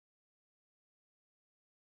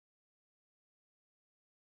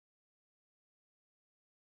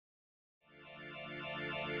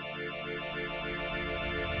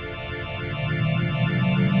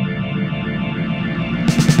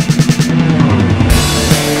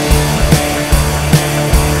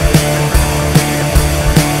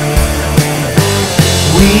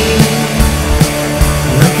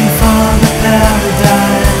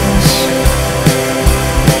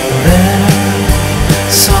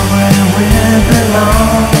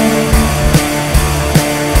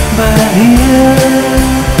here,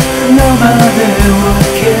 nobody will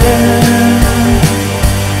care.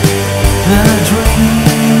 The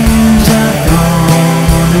dreams are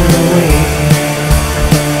gone away.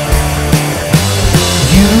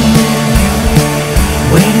 You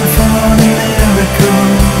waiting for a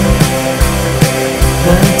miracle,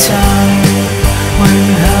 the time when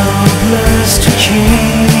helpless to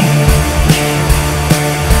change.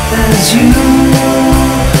 As you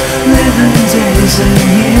live in days and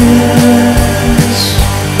years,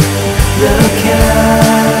 look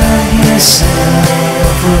at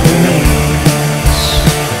yourself remains.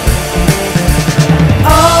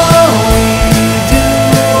 All we do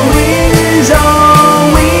is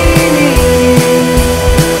all we need,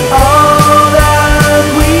 all that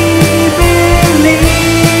we believe.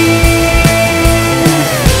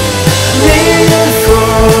 Live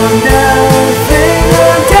for nothing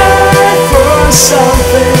or die for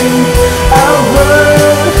something. Our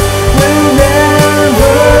world will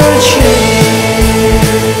never change,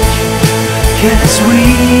 'cause we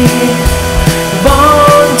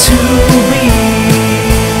born to be.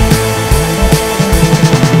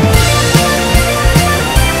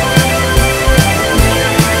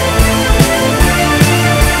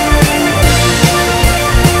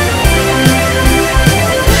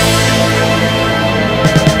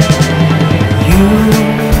 You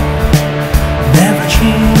never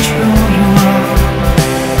change who you are.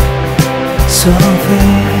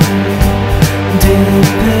 Something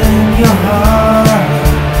deep in your heart,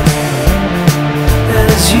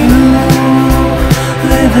 as you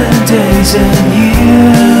live in days and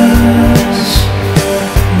years,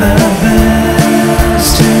 the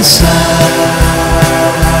best inside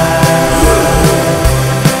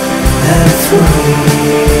and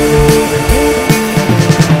free.